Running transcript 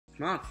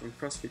Mark from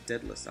CrossFit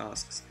Deadlift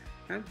asks,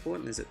 how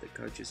important is it that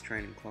coaches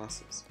train in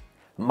classes?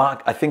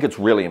 Mark, I think it's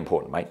really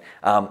important, mate.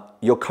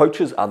 Your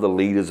coaches are the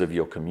leaders of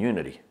your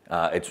community.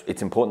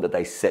 It's important that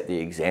they set the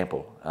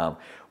example.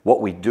 What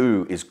we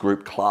do is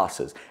group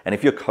classes. And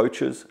if your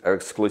coaches are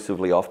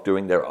exclusively off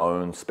doing their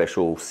own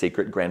special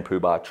secret Grand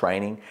Poobah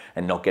training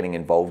and not getting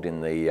involved in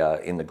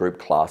the group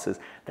classes,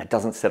 that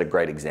doesn't set a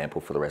great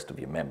example for the rest of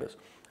your members.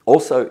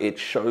 Also, it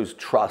shows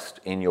trust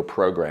in your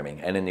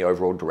programming and in the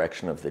overall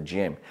direction of the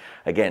gym.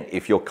 Again,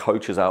 if your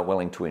coaches aren't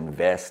willing to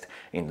invest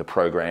in the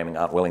programming,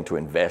 aren't willing to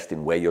invest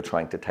in where you're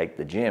trying to take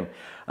the gym,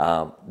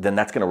 then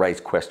that's going to raise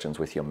questions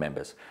with your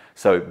members.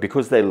 So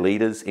because they're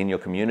leaders in your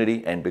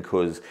community and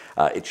because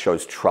it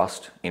shows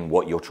trust in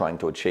what you're trying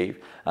to achieve,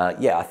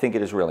 yeah, I think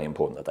it is really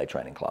important that they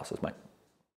train in classes, mate.